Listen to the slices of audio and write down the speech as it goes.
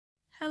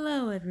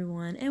Hello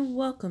everyone and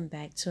welcome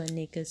back to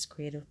Anika's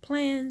Creative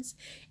Plans.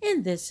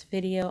 In this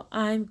video,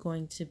 I'm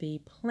going to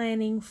be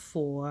planning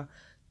for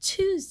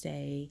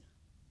Tuesday,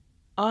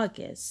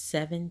 August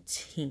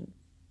 17th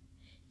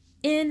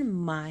in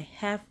my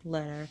half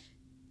letter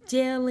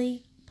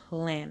daily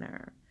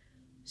planner.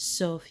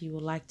 So if you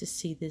would like to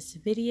see this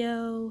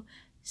video,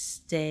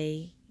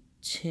 stay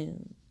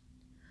tuned.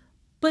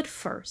 But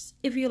first,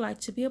 if you'd like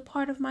to be a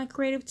part of my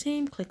creative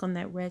team, click on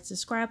that red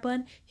subscribe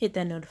button, hit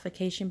that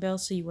notification bell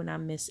so you will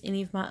not miss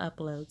any of my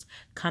uploads.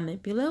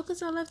 Comment below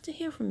because I love to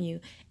hear from you,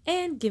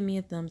 and give me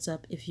a thumbs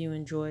up if you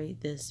enjoy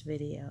this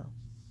video.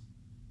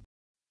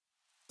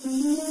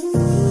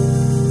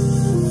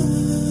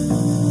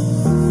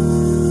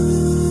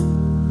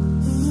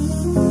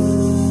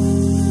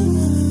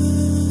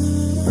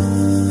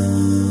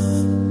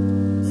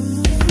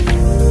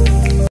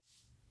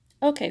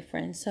 Okay,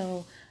 friends,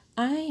 so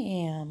I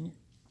am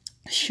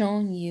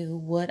showing you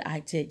what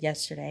I did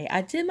yesterday.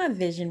 I did my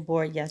vision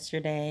board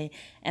yesterday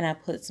and I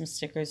put some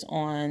stickers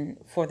on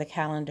for the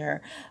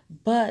calendar,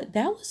 but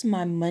that was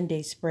my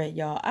Monday spread,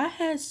 y'all. I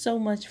had so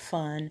much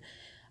fun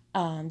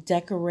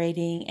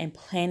decorating and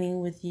planning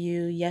with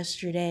you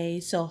yesterday,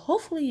 so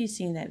hopefully you've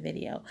seen that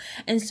video.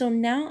 And so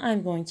now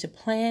I'm going to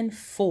plan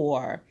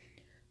for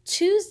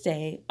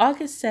Tuesday,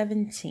 August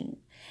 17th.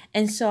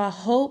 And so I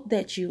hope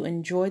that you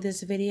enjoy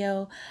this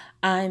video.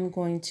 I'm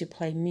going to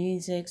play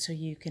music so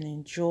you can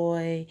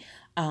enjoy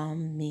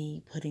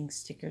me putting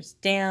stickers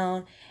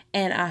down.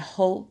 And I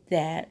hope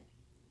that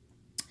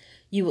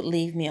you would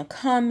leave me a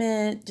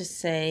comment to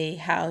say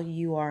how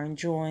you are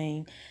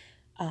enjoying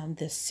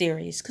this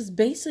series, because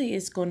basically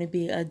it's going to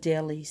be a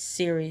daily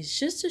series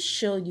just to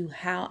show you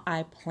how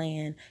I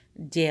plan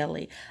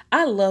daily.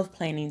 I love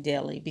planning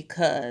daily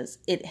because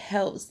it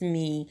helps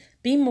me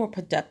be more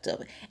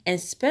productive, and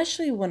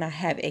especially when I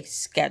have a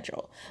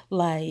schedule.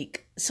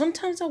 Like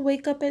sometimes I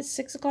wake up at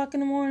 6 o'clock in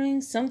the morning,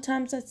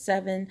 sometimes at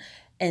 7,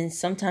 and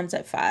sometimes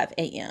at 5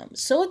 a.m.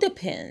 So it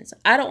depends.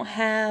 I don't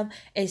have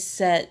a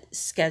set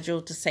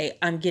schedule to say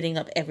I'm getting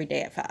up every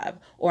day at 5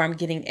 or I'm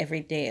getting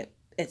every day at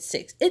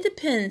 6. It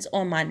depends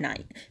on my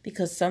night,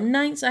 because some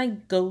nights I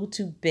go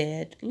to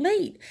bed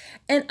late,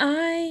 and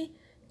I've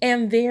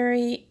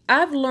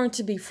learned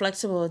to be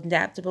flexible and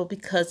adaptable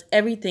because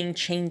everything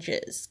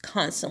changes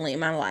constantly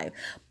in my life.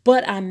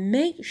 But I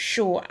make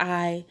sure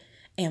I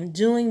am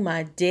doing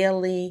my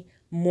daily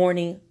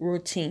morning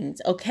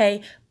routines,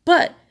 okay?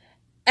 But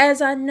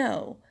as I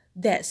know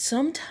that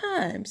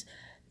sometimes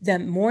the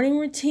morning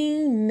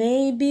routine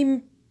may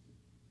be,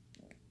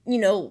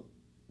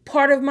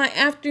 part of my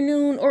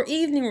afternoon or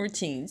evening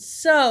routine.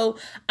 So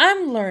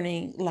I'm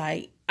learning,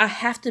 like, I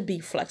have to be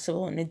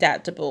flexible and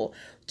adaptable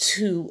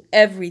to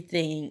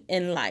everything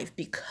in life,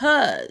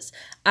 because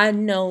I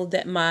know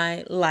that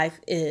my life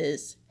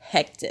is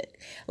hectic.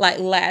 Like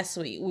last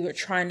week, we were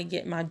trying to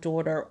get my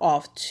daughter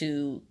off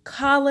to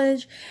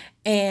college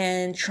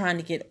and trying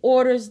to get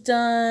orders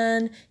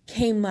done,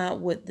 came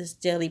out with this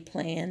daily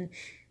plan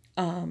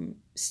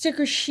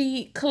sticker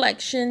sheet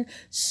collection.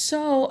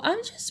 So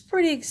I'm just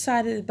pretty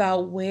excited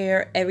about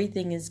where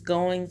everything is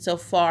going so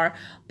far,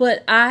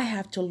 but I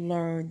have to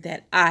learn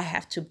that I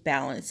have to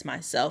balance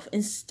myself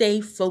and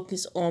stay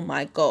focused on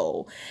my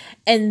goal.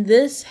 And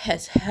this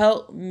has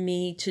helped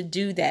me to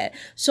do that.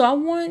 So I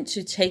want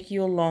to take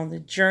you along the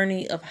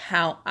journey of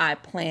how I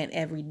plan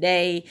every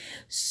day.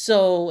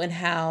 And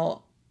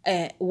how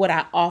what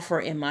I offer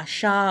in my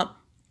shop.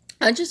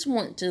 I just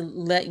want to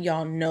let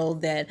y'all know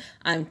that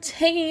I'm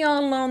taking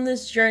y'all along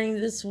this journey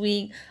this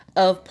week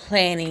of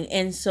planning.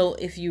 And so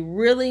if you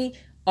really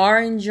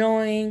are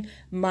enjoying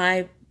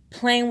my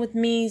playing with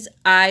me's,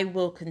 I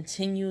will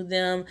continue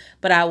them,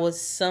 but I will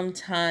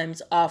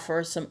sometimes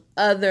offer some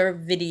other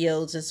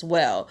videos as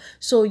well.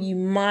 So you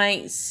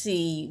might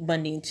see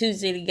Monday and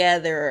Tuesday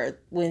together, or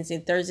Wednesday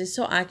and Thursday,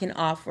 so I can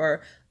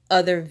offer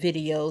other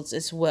videos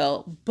as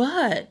well.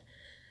 But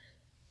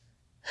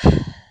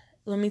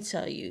let me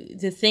tell you,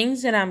 the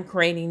things that I'm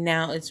creating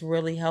now is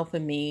really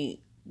helping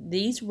me.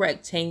 These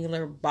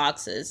rectangular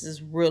boxes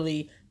is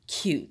really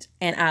cute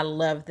and I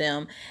love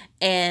them.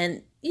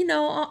 And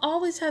I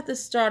always have to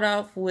start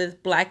off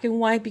with black and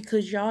white,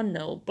 because y'all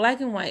know black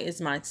and white is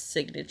my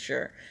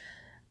signature.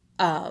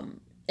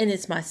 And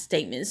it's my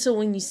statement. So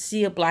when you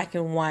see a black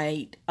and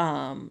white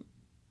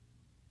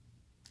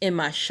in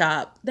my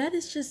shop, that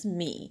is just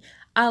me.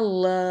 I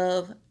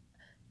love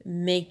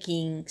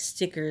making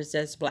stickers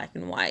that's black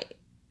and white.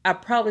 I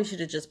probably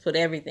should have just put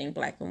everything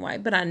black and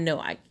white, but I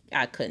know I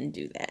couldn't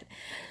do that.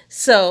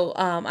 So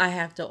I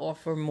have to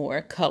offer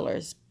more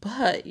colors.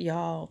 But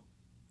y'all,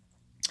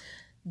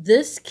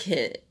 this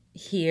kit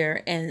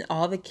here and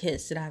all the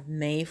kits that I've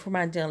made for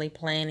my daily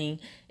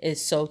planning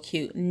is so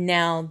cute.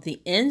 Now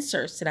the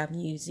inserts that I'm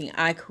using,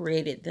 I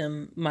created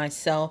them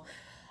myself.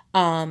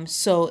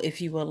 So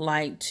if you would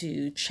like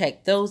to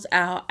check those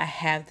out, I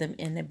have them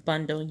in a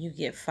bundle. You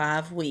get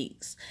 5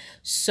 weeks.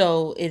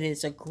 So it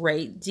is a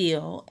great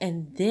deal.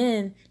 And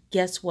then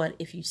guess what?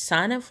 If you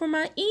sign up for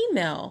my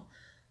email,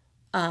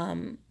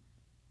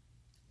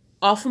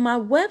 off of my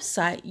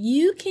website,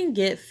 you can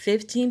get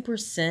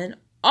 15%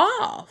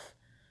 off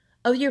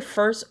of your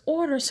first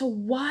order. So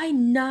why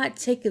not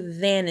take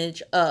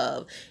advantage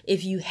of,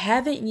 if you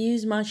haven't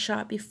used my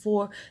shop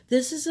before,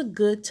 this is a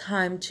good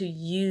time to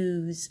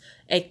use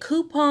a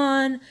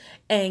coupon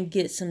and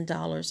get some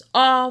dollars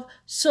off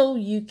so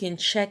you can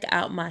check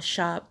out my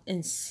shop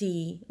and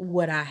see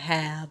what I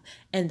have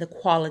and the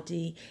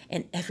quality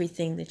and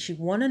everything that you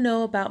want to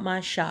know about my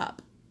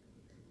shop.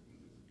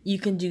 You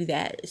can do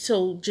that.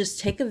 So just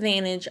take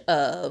advantage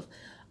of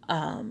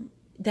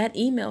that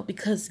email,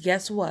 because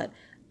guess what?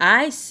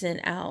 I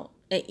sent out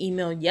an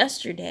email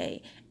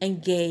yesterday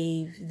and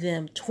gave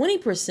them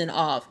 20%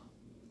 off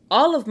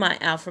all of my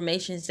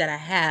affirmations that I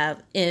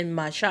have in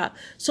my shop.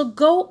 So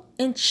go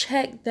and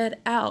check that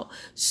out.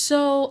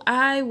 So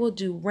I will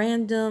do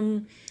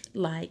random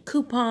like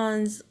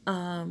coupons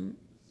in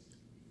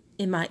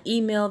my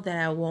email that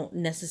I won't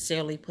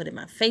necessarily put in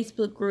my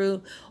Facebook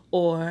group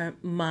or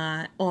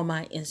my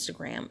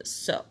Instagram.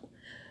 So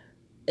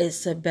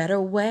it's a better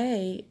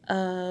way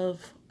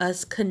of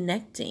us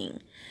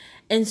connecting.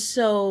 And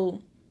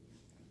so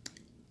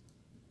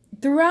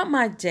throughout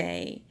my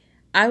day,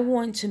 I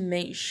want to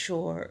make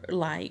sure,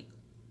 like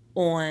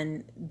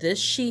on this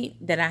sheet,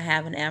 that I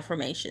have an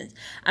affirmations.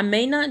 I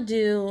may not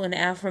do an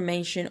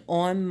affirmation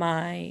on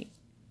my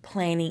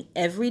planning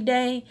every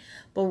day,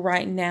 but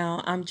right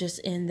now I'm just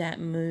in that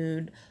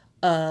mood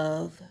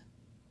of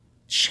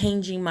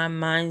changing my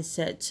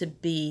mindset to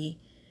be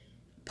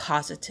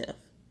positive.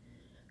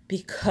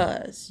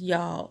 Because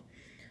y'all,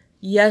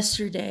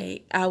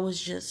 yesterday I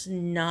was just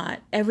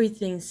not,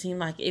 everything seemed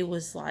like it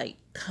was like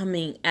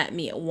coming at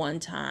me at one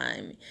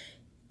time.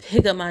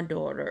 Pick up my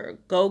daughter,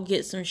 go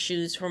get some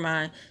shoes for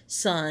my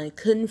son,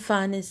 couldn't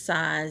find his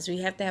size. We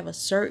have to have a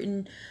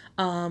certain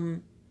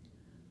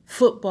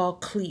football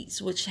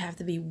cleats, which have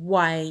to be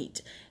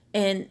white,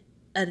 and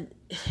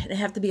they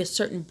have to be a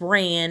certain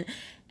brand,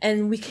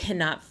 and we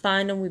cannot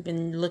find them. We've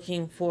been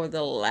looking for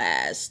the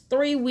last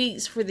 3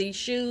 weeks for these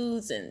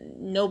shoes, and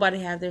nobody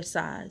have their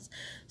size.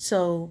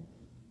 So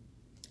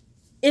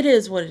it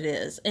is what it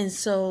is. And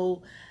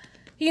so,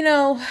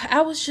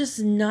 I was just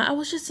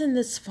in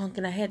this funk,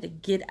 and I had to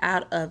get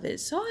out of it.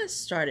 So I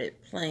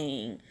started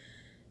playing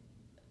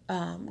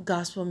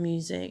gospel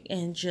music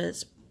and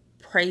just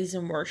praise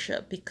and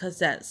worship, because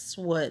that's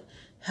what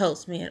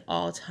helps me at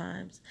all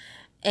times.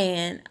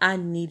 And I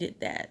needed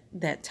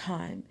that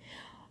time.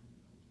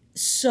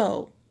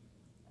 So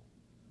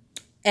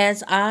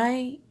as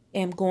I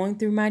am going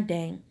through my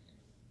day,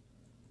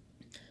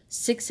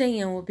 6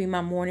 a.m. will be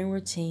my morning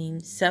routine.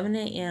 7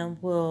 a.m.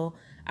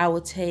 I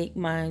will take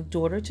my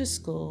daughter to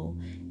school.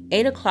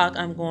 8 o'clock,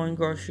 I'm going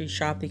grocery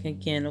shopping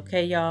again.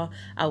 Okay, y'all?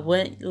 I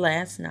went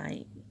last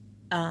night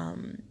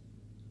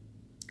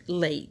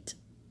late.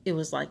 It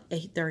was like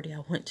 8:30.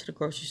 I went to the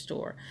grocery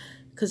store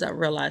because I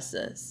realized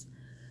this.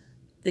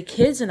 The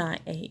kids and I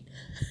ate,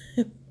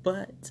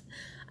 but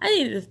I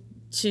needed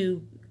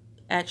to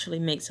actually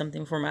make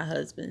something for my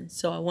husband.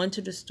 So I went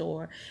to the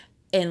store,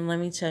 and let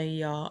me tell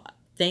you, y'all,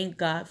 thank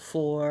God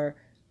for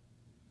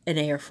an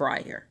air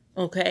fryer.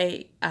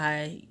 Okay,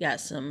 I got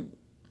some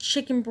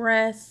chicken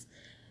breasts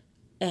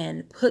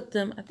and put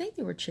them, I think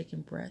they were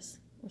chicken breasts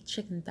or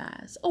chicken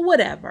thighs or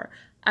whatever.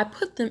 I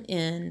put them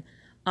in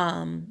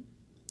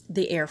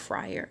the air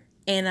fryer,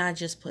 and I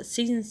just put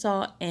seasoned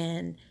salt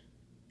and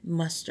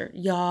mustard.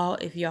 Y'all,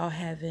 if y'all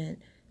haven't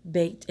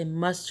baked in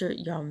mustard,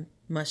 y'all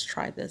must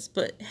try this.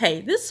 But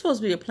hey, this is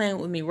supposed to be a plan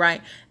with me,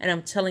 right? And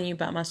I'm telling you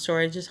about my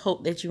story. I just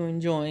hope that you're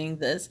enjoying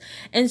this.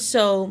 And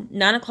so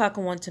 9 o'clock,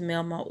 I want to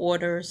mail my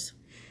orders.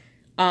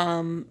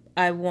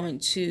 I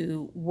want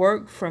to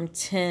work from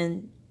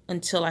 10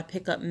 until I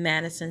pick up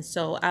Madison.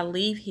 So I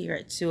leave here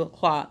at 2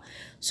 o'clock.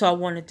 So I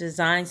want to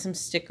design some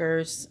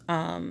stickers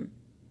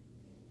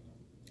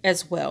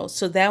as well.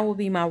 So that will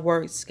be my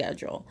work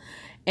schedule.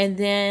 And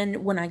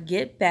then when I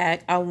get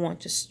back, I want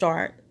to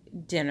start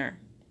dinner.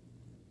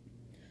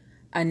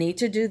 I need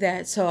to do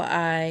that. So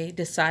I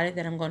decided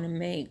that I'm going to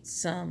make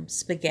some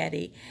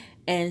spaghetti.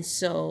 And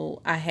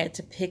so I had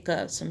to pick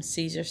up some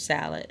Caesar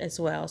salad as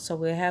well. So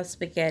we'll have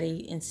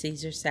spaghetti and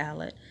Caesar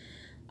salad.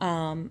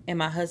 And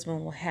my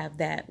husband will have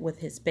that with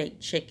his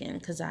baked chicken,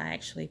 because I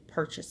actually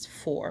purchased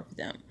 4 of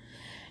them.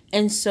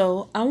 And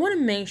so I want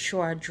to make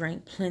sure I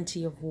drink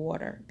plenty of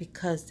water,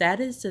 because that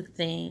is the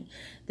thing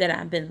that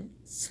I've been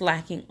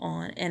slacking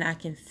on, and I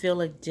can feel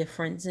a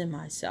difference in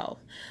myself.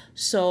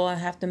 So I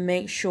have to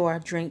make sure I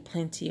drink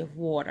plenty of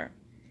water.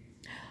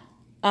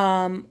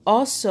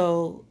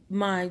 Also,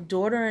 my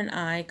daughter and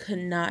I could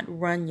not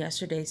run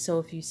yesterday. So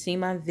if you see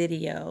my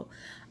video,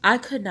 I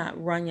could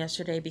not run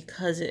yesterday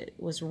because it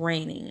was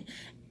raining,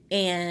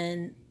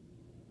 and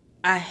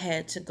I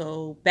had to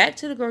go back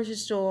to the grocery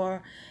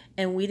store,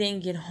 and we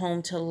didn't get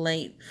home till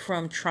late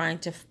from trying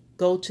to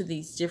go to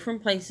these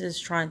different places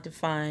trying to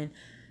find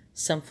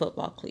some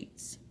football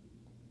cleats.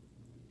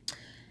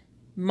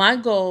 My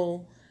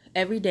goal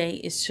every day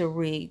is to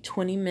read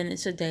 20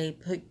 minutes a day,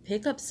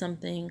 pick up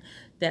something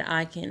that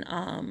I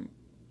can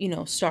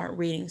start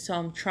reading. So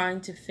I'm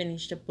trying to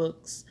finish the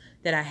books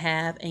that I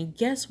have. And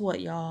guess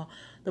what, y'all?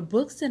 The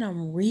books that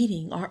I'm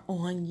reading are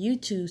on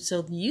YouTube.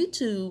 So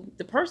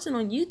the person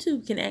on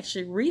YouTube can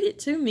actually read it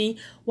to me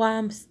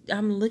while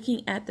I'm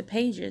looking at the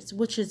pages,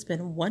 which has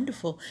been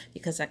wonderful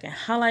because I can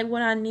highlight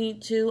what I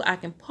need to. I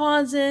can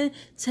pause it,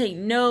 take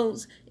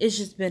notes. It's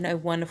just been a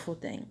wonderful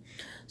thing.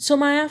 So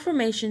my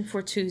affirmation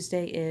for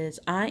Tuesday is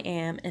I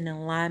am in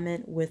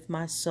alignment with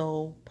my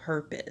soul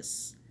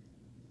purpose.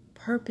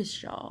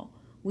 Purpose, y'all.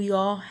 We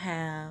all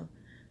have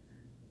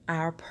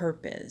our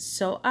purpose.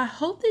 So I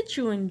hope that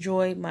you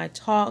enjoyed my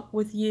talk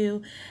with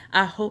you.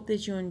 I hope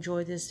that you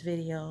enjoyed this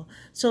video.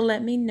 So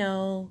let me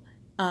know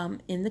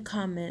in the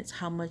comments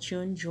how much you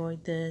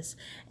enjoyed this.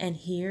 And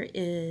here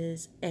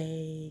is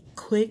a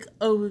quick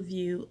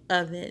overview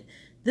of it.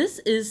 This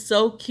is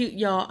so cute,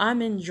 y'all.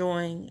 I'm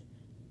enjoying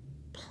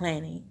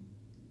planning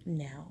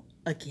now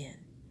again.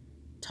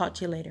 Talk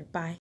to you later.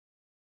 Bye.